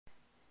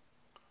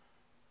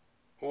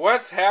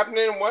What's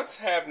happening? What's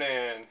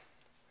happening?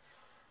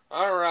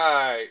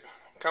 Alright,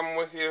 coming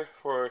with you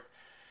for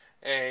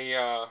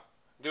a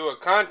do a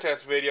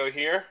contest video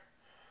here.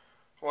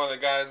 One of the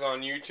guys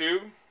on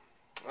YouTube.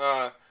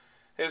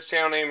 His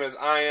channel name is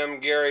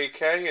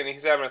imgaryk, and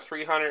he's having a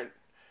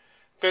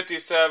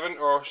 357,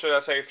 or should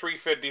I say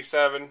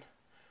 357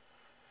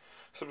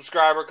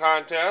 subscriber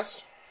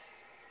contest.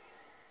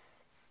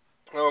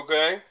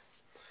 Okay,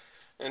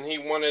 and he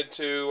wanted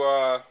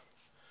to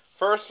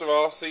first of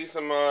all see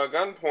some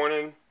gun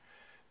pointing.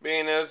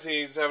 Being as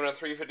he's having a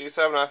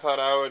 357, I thought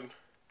I would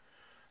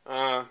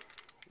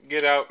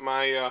get out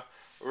my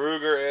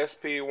Ruger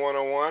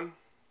SP-101.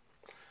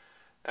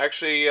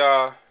 Actually,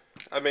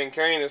 I've been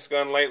carrying this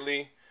gun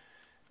lately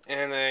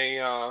in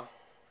a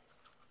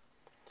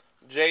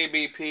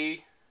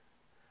JBP,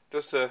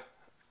 just a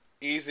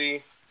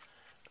easy,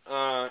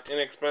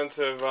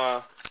 inexpensive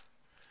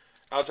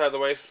outside the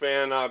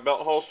waistband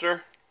belt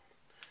holster.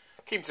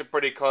 Keeps it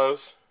pretty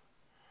close.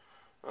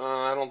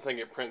 I don't think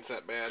it prints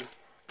that bad.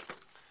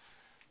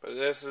 But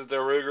this is the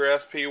Ruger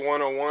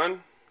SP-101.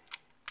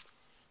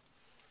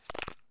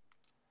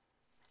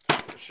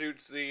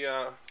 Shoots the,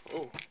 I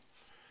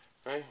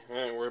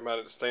ain't worried about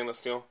it, it's stainless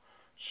steel.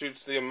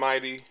 Shoots the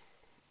mighty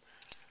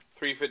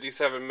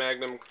 357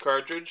 Magnum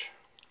cartridge,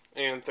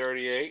 and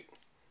 38,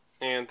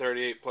 and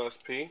 38 plus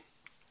P.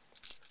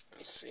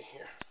 Let's see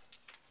here.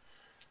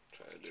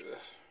 Try to do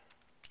this.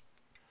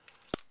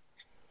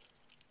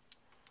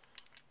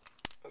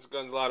 This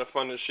gun's a lot of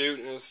fun to shoot,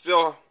 and it's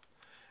still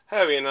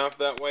heavy enough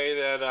that way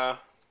that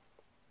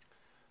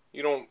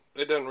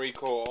it doesn't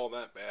recoil all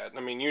that bad. I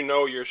mean, you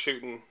know you're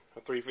shooting a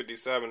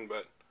 357,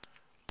 but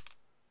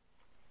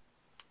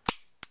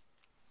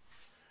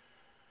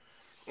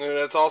and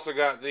it's also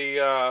got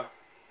the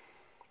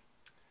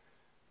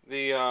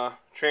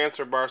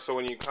transfer bar, so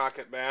when you cock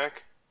it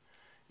back,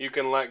 you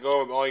can let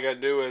go. All you gotta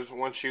do is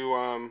once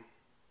you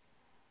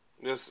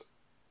just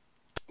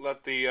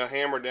let the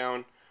hammer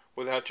down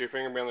without your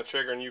finger being on the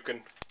trigger, and you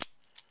can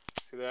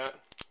see that.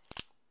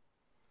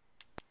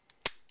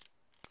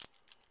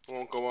 It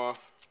won't go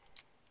off.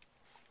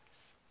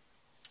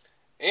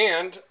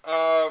 And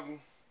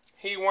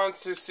he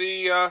wants to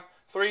see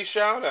 3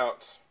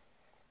 shoutouts.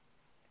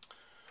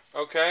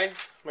 Okay,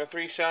 my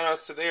 3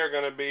 shoutouts today are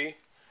going to be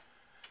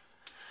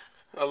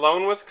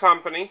Alone with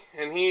Company,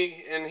 and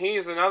he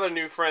is another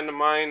new friend of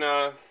mine.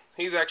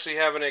 He's actually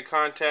having a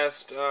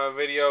contest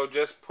video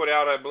just put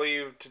out, I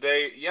believe,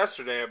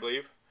 yesterday, I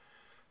believe.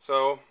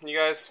 So you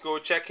guys go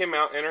check him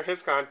out, enter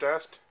his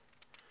contest.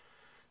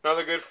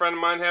 Another good friend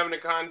of mine having a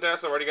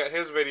contest, I've already got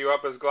his video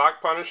up, is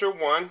Glock Punisher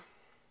 1.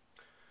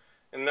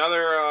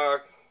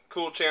 Another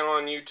cool channel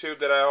on YouTube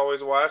that I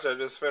always watch, I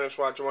just finished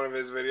watching one of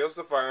his videos,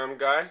 The Firearm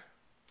Guy.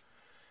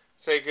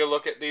 Take a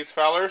look at these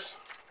fellers.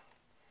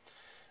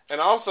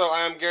 And also,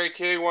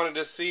 imgaryk wanted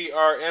to see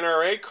our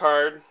NRA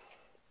card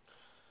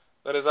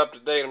that is up to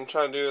date. I'm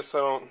trying to do this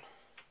so I don't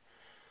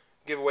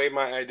give away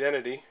my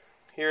identity.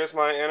 Here's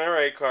my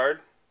NRA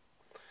card.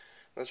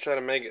 Let's try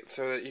to make it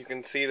so that you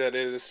can see that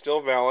it is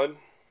still valid.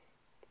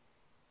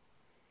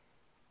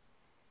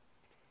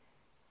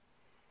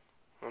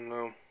 Oh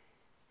no.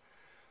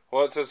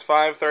 Well, it says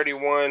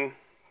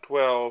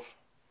 5/31/12.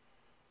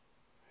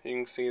 You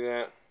can see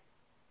that.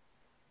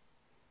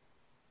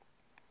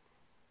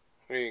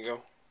 There you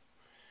go.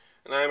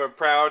 And I am a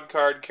proud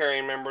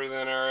card-carrying member of the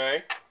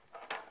NRA.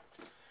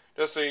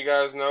 Just so you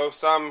guys know,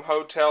 some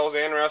hotels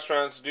and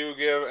restaurants do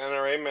give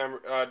NRA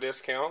member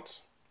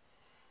discounts.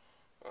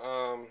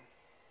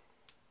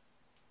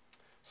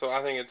 So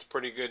I think it's a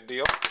pretty good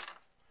deal.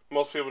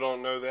 Most people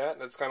don't know that.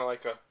 That's kind of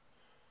like a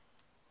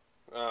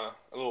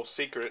little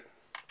secret.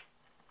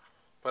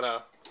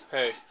 But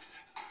hey,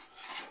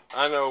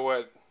 I know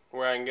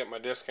where I can get my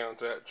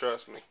discounts at.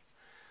 Trust me.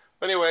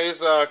 But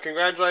anyways,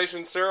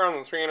 congratulations, sir, on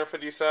the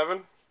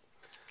 357.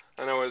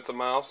 I know it's a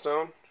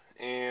milestone,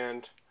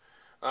 and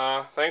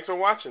thanks for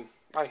watching.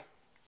 Bye.